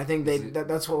 Yeah, and I think Is it-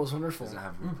 that's what was wonderful. Does it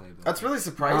have replayability? That's really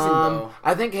surprising though.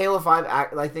 I think Halo 5.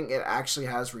 I think it actually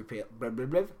has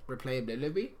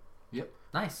replayability.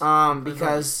 Nice.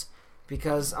 Because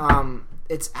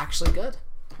it's actually good,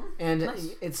 and Nice.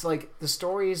 it's like the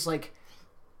story is like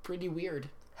pretty weird.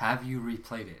 Have you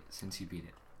replayed it since you beat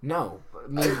it? No, I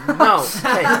mean, no.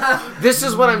 Hey, this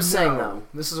is what I'm saying though.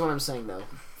 This is what I'm saying though.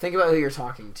 Think about who you're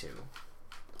talking to.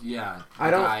 Yeah, I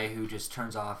the don't- guy who just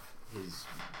turns off his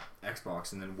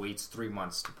Xbox and then waits 3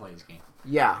 months to play his game,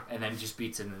 Yeah, and then just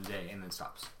beats it in a day and then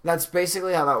stops. that's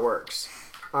basically how that works.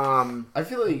 I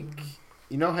feel like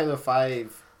Halo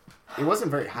 5. It wasn't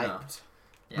very hyped.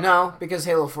 Yeah. No, because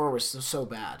Halo 4 was so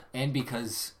bad. And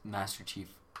because Master Chief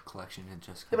Collection had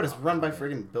just Yeah, but it's come out. run by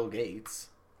friggin' Bill Gates.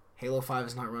 Halo 5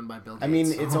 is not run by Bill Gates. I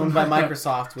mean, it's owned by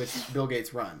Microsoft, which Bill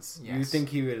Gates runs. You Yes. think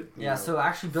he would? Yeah, so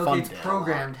actually Bill fund Gates it a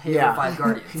programmed lot. Halo Yeah. 5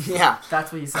 Guardians. Yeah.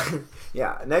 That's what he said.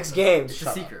 Yeah, next game. It's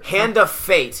a secret. Hand of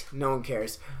Fate. No one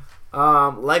cares.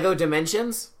 Lego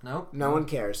Dimensions. Nope. No one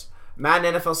cares.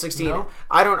 Madden NFL 16. Nope.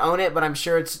 I don't own it, but I'm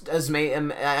sure it's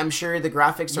I'm sure the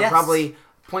graphics are Yes. probably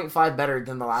 0.5 better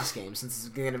than the last game, since it's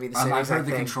going to be the same I've exact heard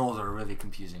the thing. controls are really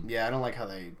confusing. Yeah, I don't like how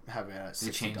they have it at They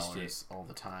changed $60 all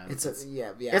the time. It's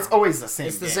yeah. It's always the same.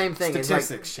 It's the game. same thing. It's like-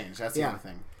 Statistics change. That's the Yeah. only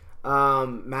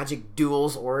thing. Magic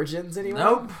Duels Origins.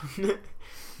 Anyone? Nope.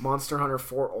 Monster Hunter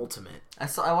 4 Ultimate. I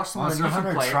watched someone on Monster YouTube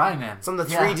Hunter play it. Try, man. It's on the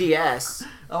Yeah. 3DS.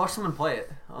 I watched someone play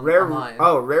it Rare. online.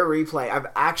 Rare replay. I've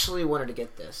actually wanted to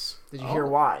get this. Did you hear Oh.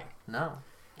 why? No.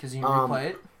 Because you replay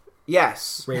it?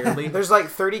 Yes. Rarely. There's like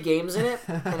 30 games in it,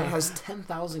 and it has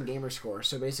 10,000 gamer score.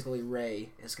 So basically, Ray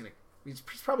is gonna. He's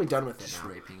probably done with it Just now.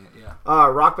 raping it, yeah.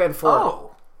 Rock Band 4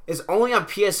 Oh. is only on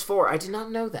PS4. I did not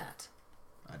know that.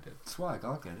 I did. Swag,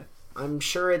 I'll get it. I'm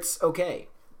sure it's okay.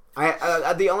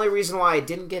 The only reason why I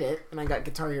didn't get it and I got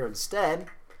Guitar Hero instead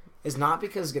is not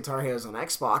because Guitar Hero is on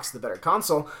Xbox, the better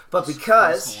console, but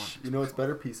because You know it's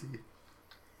better PC.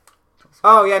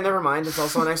 oh yeah, never mind. It's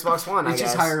also on Xbox One. I It's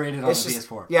just guess. higher rated on It's the just-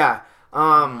 PS4. Yeah.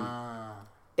 Ah.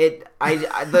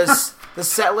 The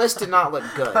set list did not look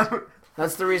good.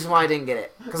 That's the reason why I didn't get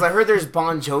it. Because I heard there's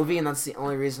Bon Jovi, and that's the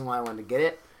only reason why I wanted to get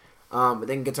it. But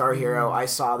then Guitar Hero, I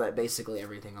saw that basically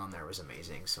everything on there was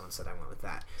amazing, so instead I went with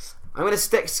that. I'm gonna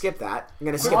skip that. I'm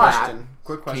gonna skip that.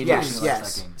 Quick question. Yes, Katie likes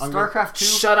yes. that game. I'm gonna- StarCraft 2?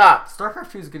 Shut up!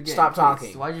 StarCraft 2 is a good game. Stop Please.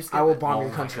 talking. Why'd you skip I will it? bomb Oh your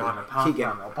my country. God,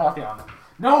 Keegan.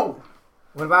 No!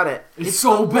 What about it? It's the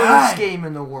so worst bad! game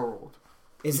in the world.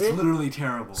 Is It's it? literally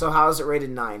terrible. So how is it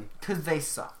rated 9? Because they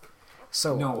suck.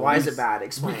 So No, why is it's- it bad? we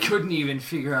Explain. couldn't even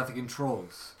figure out the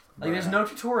controls. Like, there's no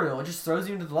tutorial. It just throws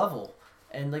you into the level.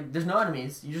 And, like, there's no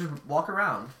enemies. You just walk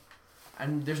around.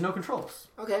 And there's no controls.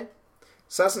 Okay.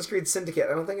 Assassin's Creed Syndicate.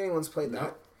 I don't think anyone's played that.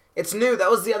 Nope. It's new. That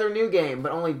was the other new game,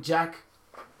 but only Jack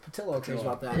Patillo cares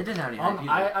about It that. didn't have any hype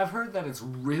either. I've heard that it's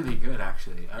really good,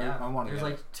 actually. Yeah. I want to There's, get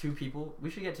like, 2 people. We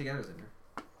should get together, Zinder.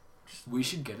 it. We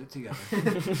should get it together.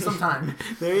 Sometime.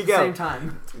 There you go. Same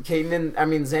time. Xander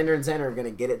and Xander are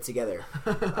gonna get it together.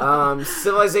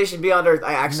 Civilization Beyond Earth.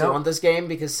 I actually Nope. want this game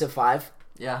because Civ 5.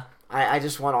 Yeah. I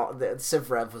just want all the Civ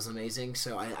Rev was amazing,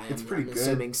 so It's pretty good.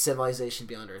 assuming Civilization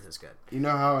Beyond Earth is good. You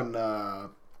know how in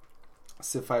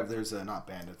Civ 5 there's a not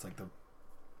band, it's like the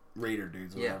Raider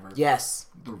dudes, or Yeah. whatever. Yes.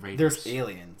 The Raiders. There's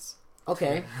aliens.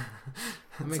 Okay.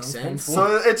 That makes Sounds sense.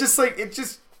 painful.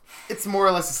 So it's more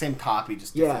or less the same copy,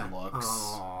 just different looks.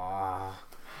 Aww.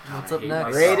 What's up hate next?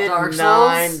 myself. Rated Dark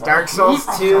 9, Souls? Dark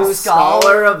Souls 2,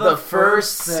 Scholar of the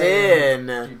First Sin.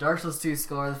 Dude, Dark Souls 2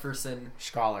 Scholar of the First Sin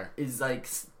Scholar. is like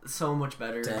so much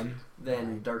better 10,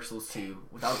 than Dark Souls 2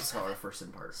 without the Scholar of the First Sin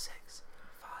part. 6,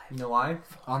 5. You know why?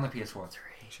 On the PS4.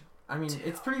 I mean,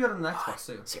 it's pretty good on the Xbox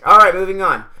too. Alright, moving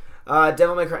on.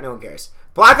 Devil May Cry, no one cares.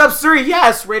 Black Ops 3,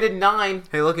 yes, rated 9.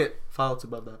 Hey, look at Fallout's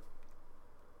above that.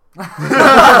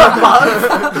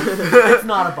 It's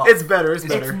not above. It's better. It's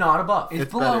It's better. not above. It's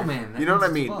It's below, better. man. That You know what I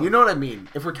means it's mean? above. You know what I mean?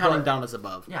 If we're counting But- down as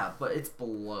above. Yeah, but it's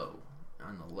below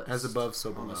on the list. As above,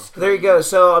 so below. There you go.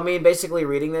 So, I mean, basically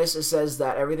reading this, it says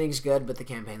that everything's good, but the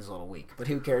campaign's a little weak. But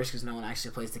who cares, because no one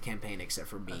actually plays the campaign except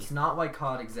for me. That's not why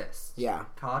COD exists. Yeah.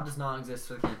 COD does not exist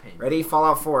for the campaign. Ready?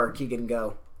 Fallout 4. Keegan,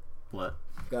 go. What?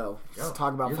 Go. Go. Let's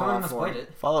talk about You're the one Fallout that's 4. played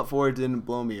it. Fallout 4 didn't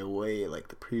blow me away like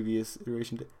the previous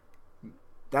iteration did.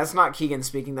 That's not Keegan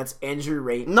speaking. That's Andrew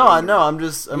Rate. No, I know. I'm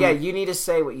just. Yeah, you need to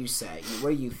say what you say. What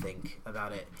do you think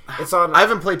about it? It's on. I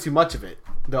haven't played too much of it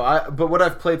though. But what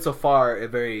I've played so far, a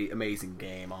very amazing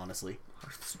game, honestly.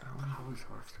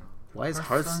 Why is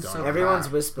Hearthstone's Hearthstone? so Everyone's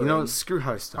crap. whispering. You know, screw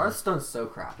Hearthstone. Hearthstone's so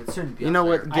crap. It shouldn't be. You up know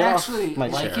there. what? I Get off actually my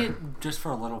like chair. it just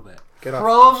for a little bit. Get off.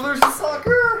 Pro Evolution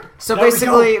Soccer. So There we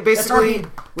basically, go. That's our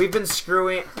game. we've been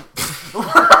screwing.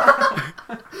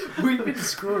 We've been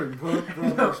screwing.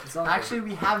 Actually,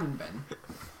 we haven't been.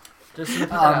 Just to put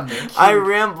that out there. I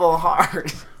ramble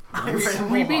hard.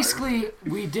 We basically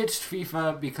ditched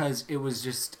FIFA because it was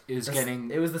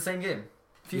getting It was the same game.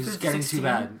 it was FIFA getting 16 too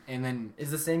bad, and then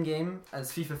is the same game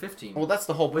as FIFA 15 Well, that's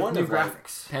the whole with point new of like,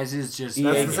 graphics. Pez is just EA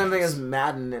That's games. the same thing as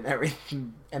Madden and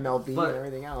everything, MLB But- and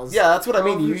everything else. Yeah, that's what I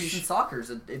Pro mean. You Evolution Soccer's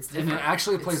it's and different. it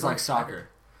actually It's plays so like much soccer.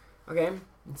 Okay. better.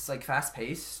 It's like fast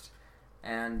paced,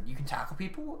 and you can tackle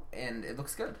people, and it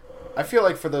looks good. I feel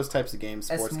like for those types of games,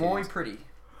 It's sports more games, pretty.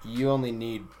 you only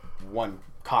need one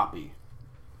copy.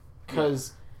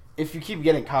 Because if you keep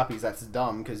getting copies, that's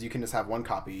dumb. Because you can just have one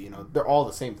copy. You know, they're all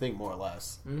the same thing more or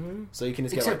less. Mm-hmm. So you can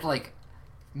just Except get like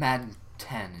Madden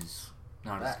 10 is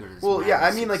not as good as. well, yeah. I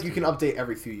Madden mean, like you 16. can update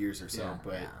every few years or so, Yeah,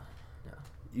 but Yeah.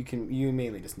 you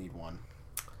mainly just need one.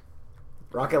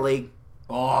 Rocket League.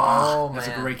 Oh, that's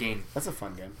man. a great game. That's a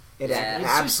fun game. It Yeah. It's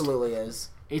just- absolutely is.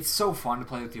 It's so fun to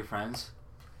play with your friends.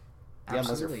 Yeah, unless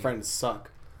your Absolutely. friends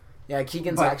suck. Yeah,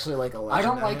 Keegan's But actually like a legend. I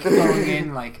don't at like it. going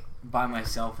in like by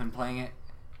myself and playing it,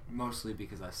 mostly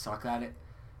because I suck at it.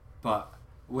 But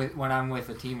when I'm with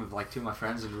a team of like two of my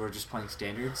friends and we're just playing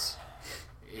standards,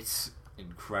 it's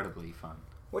incredibly fun.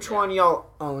 Which one y'all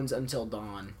owns Until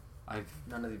Dawn?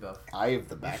 None of the above. I have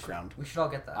the background. We should all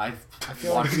get that. I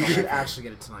feel like watched we the whole should thing. actually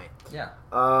get it tonight. yeah.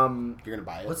 You're gonna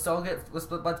buy it. Let's all get. Let's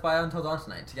buy Until Dawn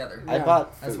tonight together. I Yeah.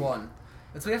 bought As food. one.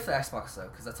 Let's wait for the Xbox though,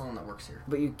 because that's the one that works here.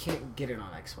 But you can't get it on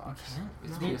Xbox.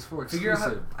 It's No. PS4 Figure out how,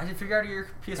 exclusive. I did figure out your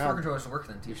PS4 God. controllers to work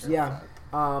then too. Yeah.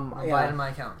 I'll buy it Yeah. in my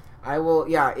account. I will.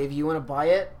 Yeah. If you want to buy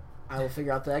it, I will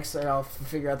figure out the X. I'll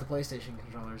figure out the PlayStation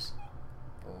controllers.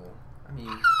 Oh, I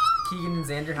mean, Keegan and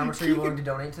Xander, how much are you willing to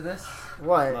donate to this?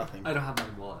 What? Nothing. I don't have my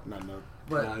wallet. No.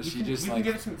 But No, you she can, just, you can like-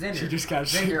 give it to me, Xander. she just got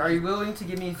Xander, are you willing to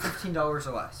give me $15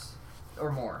 or less,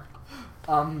 or more?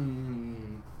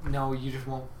 No, you just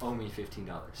won't owe me $15.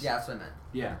 Yeah, that's what I meant.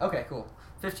 Yeah. Okay, cool.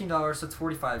 $15, so it's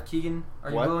 $45. Keegan, are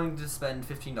you What? willing to spend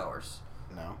 $15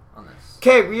 No. on this?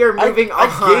 Okay, we are moving on.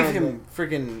 I gave him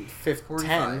friggin' 10.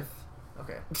 45.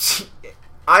 Okay.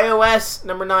 iOS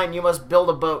number 9. You must build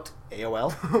a boat.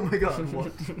 AOL. Oh my God!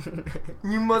 What?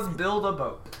 You must build a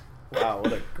boat. Wow,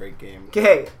 what a great game.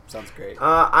 Okay. Sounds great.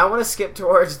 I want to skip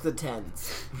towards the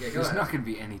 10s. Yeah, go There's ahead. not going to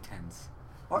be any 10s.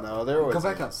 No, there was. Go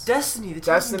back up. Destiny, the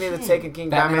Destiny, the Taken King,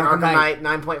 Batman Batman, Arkham Arkham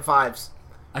Knight, 9.5s.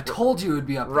 I told you it would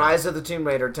be up there. Rise of the Tomb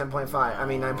Raider, 10.5. I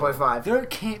mean, 9.5. There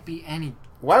can't be any.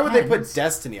 Why would they put 10s?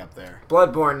 Destiny up there?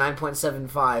 Bloodborne,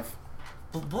 9.75.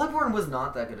 Bloodborne was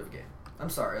not that good of a game. I'm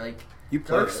sorry. Like You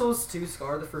played Dark it. Souls 2: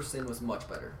 Scar of the First Sin was much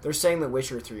better. They're saying that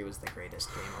Witcher 3 was the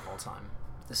greatest game of all time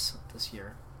this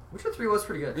year. Witcher 3 was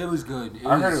pretty good. It was good.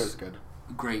 I heard it was good.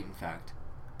 Great, in fact.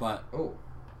 But Oh,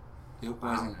 it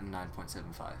wasn't a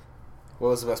 9.75. What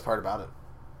was the best part about it?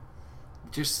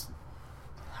 Just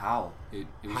how. It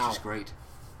was How? just great.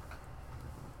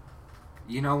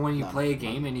 You know when you None. play a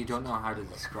game and you don't know how to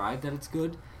describe that it's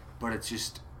good, but it's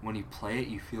just when you play it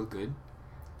you feel good?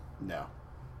 No.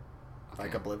 Okay.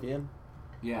 Like Oblivion?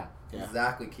 Yeah. Yeah.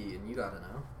 exactly, Keaton. You gotta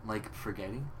know. Like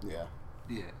forgetting? Yeah.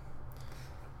 Yeah.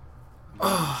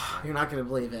 Oh, you're not gonna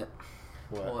believe it.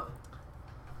 What?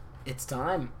 It's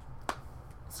time.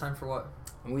 It's time for what?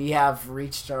 We have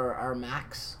reached our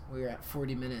max. We're at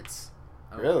 40 minutes.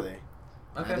 Really?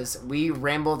 Okay. We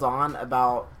rambled on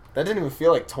about That didn't even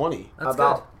feel like 20, That's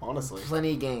about honestly.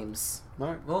 plenty games. All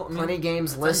right. Well, I mean, Plenty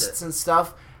games, let's end lists, and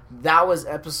stuff. That was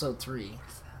episode 3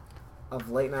 of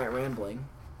Late Night Rambling.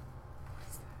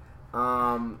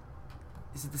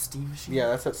 Is it the Steam machine? Yeah,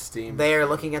 that's at Steam. They are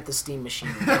looking at the Steam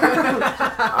machine. The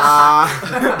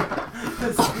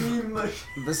Steam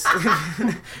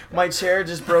machine. My chair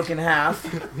just broke in half.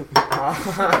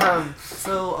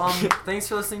 So, thanks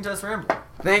for listening to us ramble.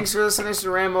 Thanks for listening to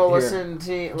Rambo. Here. Listening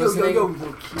to Can I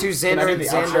Xander do and the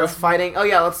Xander outro? fighting. Oh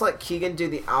yeah, let's let Keegan do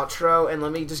the outro, and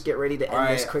let me just get ready to end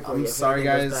this quickly. I'm if sorry,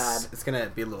 anything guys. goes bad. It's gonna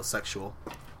be a little sexual.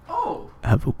 Oh.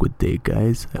 Have a good day,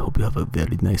 guys. I hope you have a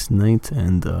very nice night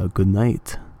and good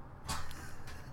night.